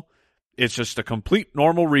rule, it's just a complete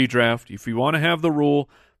normal redraft. If you want to have the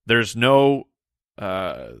rule, there's no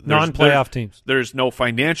non-playoff teams. There's no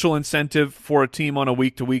financial incentive for a team on a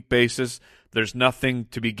week-to-week basis. There's nothing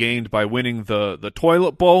to be gained by winning the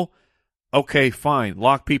toilet bowl. Okay, fine,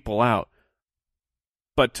 lock people out.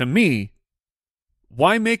 But to me,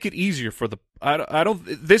 why make it easier for the? I don't.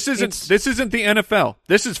 This isn't the NFL.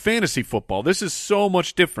 This is fantasy football. This is so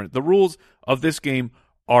much different. The rules of this game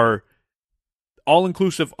are all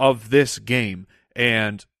inclusive of this game,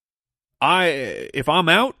 and if I'm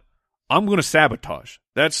out, I'm going to sabotage.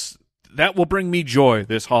 That will bring me joy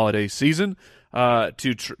this holiday season.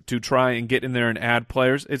 To try and get in there and add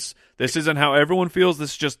players. This isn't how everyone feels.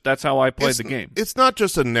 That's how I play the game. It's not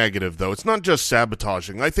just a negative though. It's not just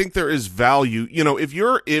sabotaging. I think there is value. If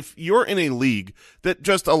you're in a league that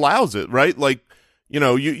just allows it, right? Like,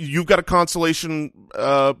 you've got a consolation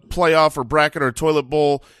playoff or bracket or a toilet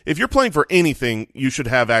bowl. If you're playing for anything, you should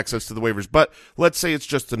have access to the waivers. But let's say it's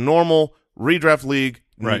just a normal redraft league.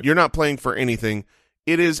 Right. You're not playing for anything.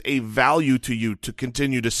 It is a value to you to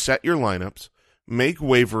continue to set your lineups, make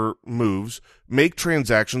waiver moves, make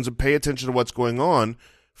transactions, and pay attention to what's going on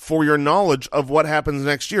for your knowledge of what happens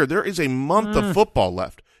next year. There is a month of football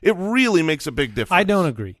left. It really makes a big difference. I don't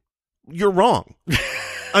agree. You're wrong.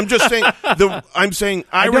 I'm just saying.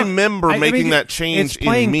 I remember making that change it's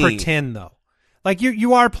playing in me. Pretend though. Like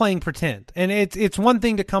you are playing pretend, and it's one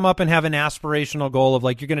thing to come up and have an aspirational goal of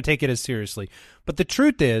like you're going to take it as seriously, but the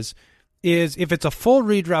truth is if it's a full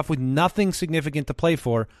redraft with nothing significant to play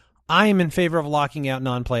for, I am in favor of locking out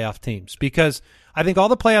non-playoff teams because I think all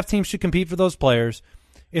the playoff teams should compete for those players.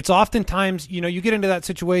 It's oftentimes, you get into that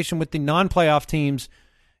situation with the non-playoff teams,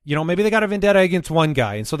 maybe they got a vendetta against one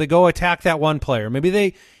guy, and so they go attack that one player.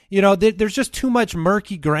 Maybe there's just too much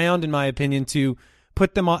murky ground, in my opinion, to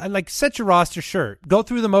put them on. Like, set your roster, sure. Go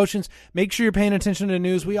through the motions. Make sure you're paying attention to the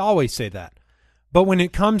news. We always say that. But when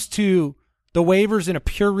it comes to the waivers in a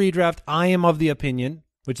pure redraft, I am of the opinion,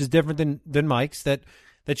 which is different than Mike's, that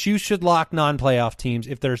you should lock non-playoff teams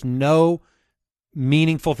if there's no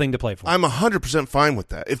meaningful thing to play for. I'm 100% fine with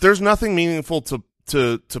that. If there's nothing meaningful to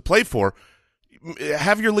play for,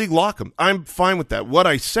 have your league lock them. I'm fine with that. What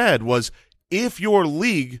I said was if your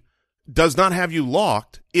league does not have you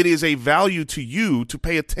locked, it is a value to you to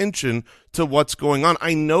pay attention to what's going on.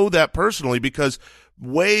 I know that personally because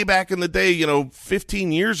way back in the day,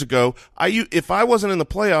 15 years ago, if I wasn't in the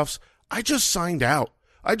playoffs, I just signed out.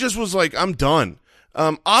 I just was like, I'm done.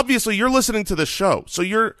 Obviously, you're listening to the show, so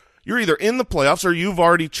you're either in the playoffs or you've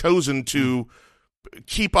already chosen to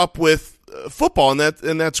keep up with football, and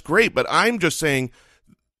that's great. But I'm just saying,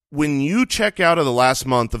 when you check out of the last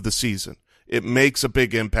month of the season, it makes a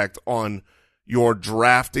big impact on your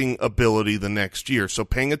drafting ability the next year. So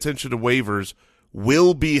paying attention to waivers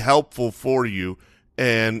will be helpful for you.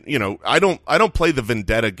 And I don't play the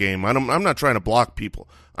vendetta game. I'm not trying to block people.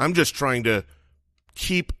 I'm just trying to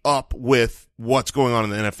keep up with what's going on in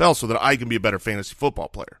the NFL so that I can be a better fantasy football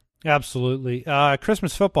player. Absolutely.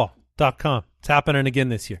 ChristmasFootball.com. It's happening again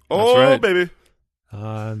this year. Oh, right. baby. You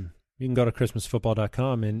can go to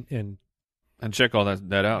ChristmasFootball.com and check all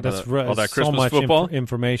that out. That's all that Christmas so much football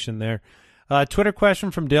information there. Twitter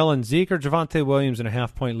question from Dylan: Zeke or Javonte Williams in a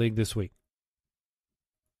half-point league this week?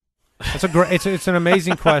 That's it's an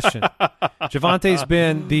amazing question. Javonte's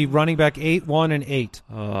been the running back 8-1 and 8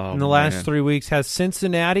 in the last 3 weeks. Has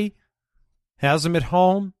Cincinnati, has him at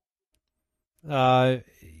home. He's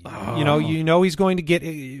going to get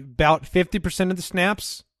about 50% of the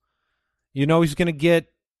snaps. He's going to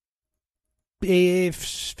get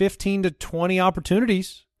 15 to 20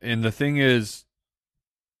 opportunities. And the thing is,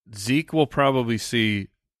 Zeke will probably see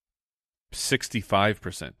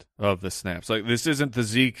 65% of the snaps. Like, this isn't the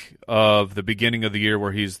Zeke of the beginning of the year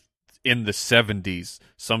where he's in the 70s,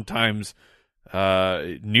 sometimes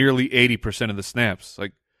nearly 80% of the snaps.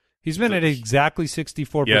 Like, he's been at exactly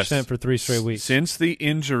 64% for 3 straight weeks. Since the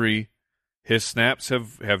injury, his snaps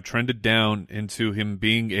have trended down into him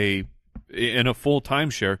being in a full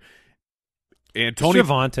timeshare. And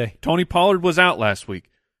Tony Pollard was out last week.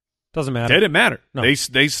 Doesn't matter. Didn't matter. No.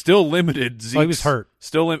 They still limited Zeke. Well, he was hurt.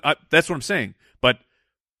 That's what I'm saying. But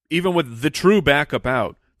even with the true backup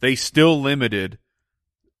out, they still limited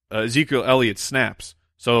Ezekiel Elliott's snaps.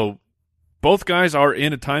 So both guys are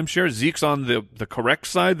in a timeshare. Zeke's on the correct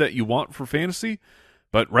side that you want for fantasy,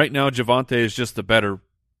 but right now Javonte is just the better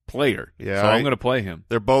player. Yeah, so I'm going to play him.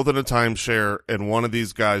 They're both in a timeshare, and one of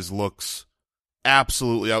these guys looks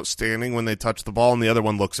absolutely outstanding when they touch the ball, and the other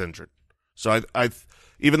one looks injured. So I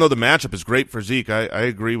even though the matchup is great for Zeke, I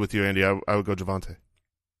agree with you, Andy. I would go Javonte.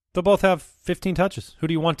 They'll both have 15 touches. Who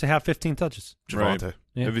do you want to have 15 touches? Javonte. Right.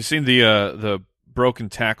 Yeah. Have you seen the broken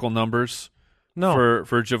tackle numbers? No.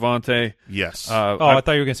 For Javonte? Yes. I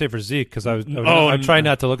thought you were going to say for Zeke because I'm trying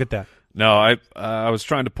not to look at that. No, I was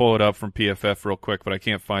trying to pull it up from PFF real quick, but I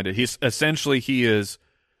can't find it. He is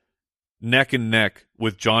neck and neck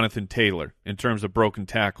with Jonathan Taylor in terms of broken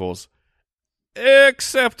tackles,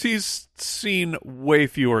 except he's seen way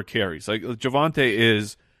fewer carries. Like Javonte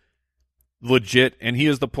is legit, and he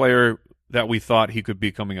is the player that we thought he could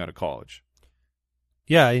be coming out of college.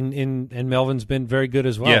 Yeah, and Melvin's been very good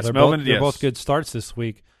as well. Yes, They're both good starts this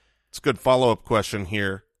week. It's a good follow-up question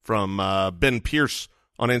here from Ben Pierce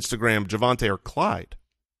on Instagram. Javonte or Clyde?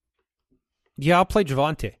 Yeah, I'll play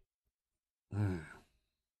Javonte.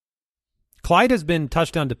 Clyde has been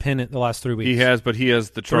touchdown dependent the last 3 weeks. He has, but he has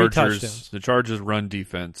the 3 Chargers. touchdowns. The Chargers run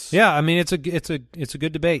defense. Yeah, I mean it's a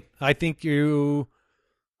good debate. I think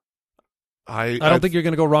I don't think you're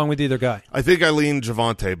going to go wrong with either guy. I think I lean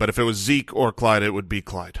Javonte, but if it was Zeke or Clyde, it would be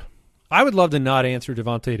Clyde. I would love to not answer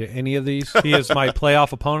Javonte to any of these. He is my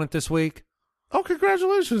playoff opponent this week. Oh,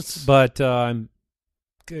 congratulations! But I'm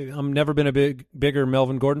never been a bigger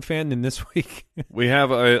Melvin Gordon fan than this week. We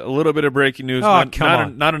have a little bit of breaking news.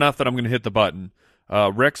 Come not on. Enough that I'm going to hit the button.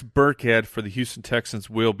 Rex Burkhead for the Houston Texans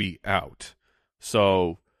will be out.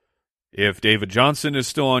 So if David Johnson is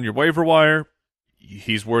still on your waiver wire,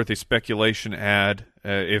 he's worth a speculation ad.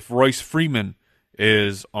 If Royce Freeman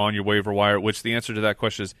is on your waiver wire, which the answer to that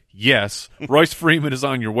question is yes, Royce Freeman is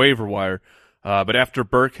on your waiver wire. But after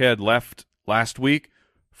Burkhead left last week,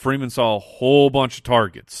 Freeman saw a whole bunch of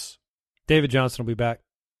targets. David Johnson will be back.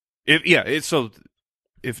 If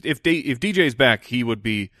DJ's back, he would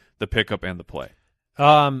be the pickup and the play.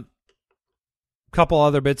 Couple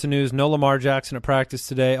other bits of news. No Lamar Jackson at practice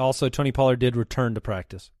today. Also, Tony Pollard did return to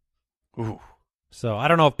practice. Ooh. So I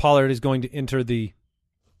don't know if Pollard is going to enter the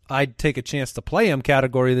I'd take a chance to play him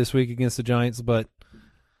category this week against the Giants, but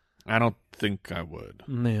I don't think I would.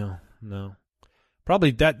 No.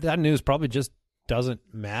 Probably that news probably just doesn't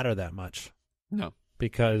matter that much. No.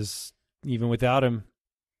 Because even without him,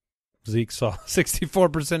 Zeke saw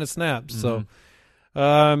 64% of snaps. Mm-hmm.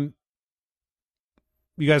 So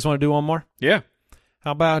you guys want to do one more? Yeah.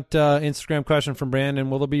 How about Instagram question from Brandon?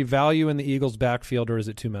 Will there be value in the Eagles' backfield, or is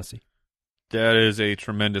it too messy? That is a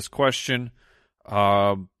tremendous question.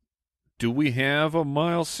 Do we have a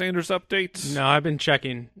Miles Sanders update? No, I've been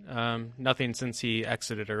checking. Nothing since he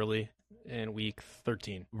exited early in week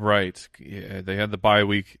 13. Right. Yeah, they had the bye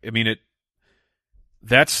week. I mean,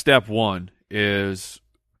 that's step one is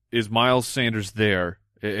Miles Sanders there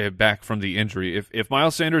back from the injury? If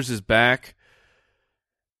Miles Sanders is back,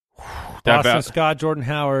 Boston Scott, Jordan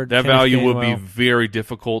Howard, that Kenneth value Gainwell will be very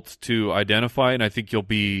difficult to identify, and I think you'll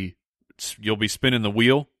be spinning the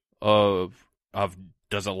wheel of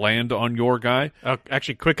does it land on your guy?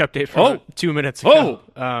 Actually, quick update from 2 minutes ago.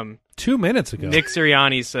 2 minutes ago. Nick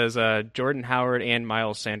Sirianni says Jordan Howard and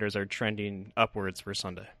Miles Sanders are trending upwards for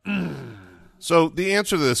Sunday. So the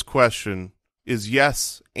answer to this question is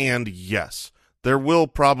yes and yes. There will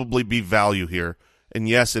probably be value here, and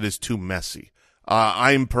yes, it is too messy.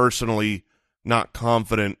 I'm personally not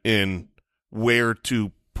confident in where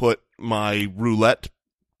to put my roulette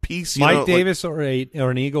piece. Mike Davis or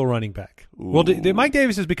an Eagle running back. Well, Mike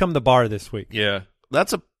Davis has become the bar this week. Yeah.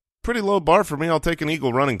 That's a pretty low bar for me. I'll take an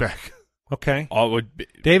Eagle running back. Okay.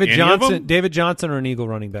 David Johnson or an Eagle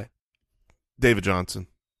running back? David Johnson.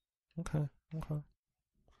 Okay.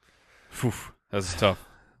 Oof, that's tough.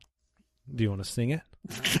 Do you want to sing it?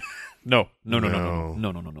 No. You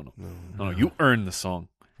earned the song.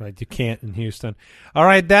 Right, you can't in Houston. All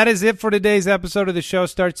right, that is it for today's episode of the show.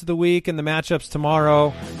 Starts of the week and the matchups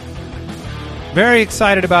tomorrow. Very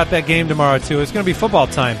excited about that game tomorrow, too. It's going to be football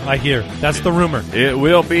time, I hear. That's the rumor. It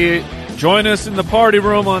will be. Join us in the party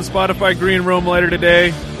room on Spotify Green Room later today.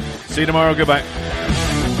 See you tomorrow. Goodbye.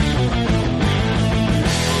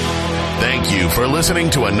 Thank you for listening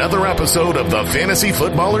to another episode of the Fantasy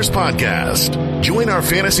Footballers Podcast. Join our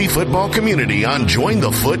fantasy football community on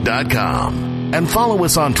jointhefoot.com and follow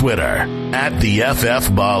us on Twitter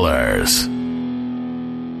 @TheFFBallers.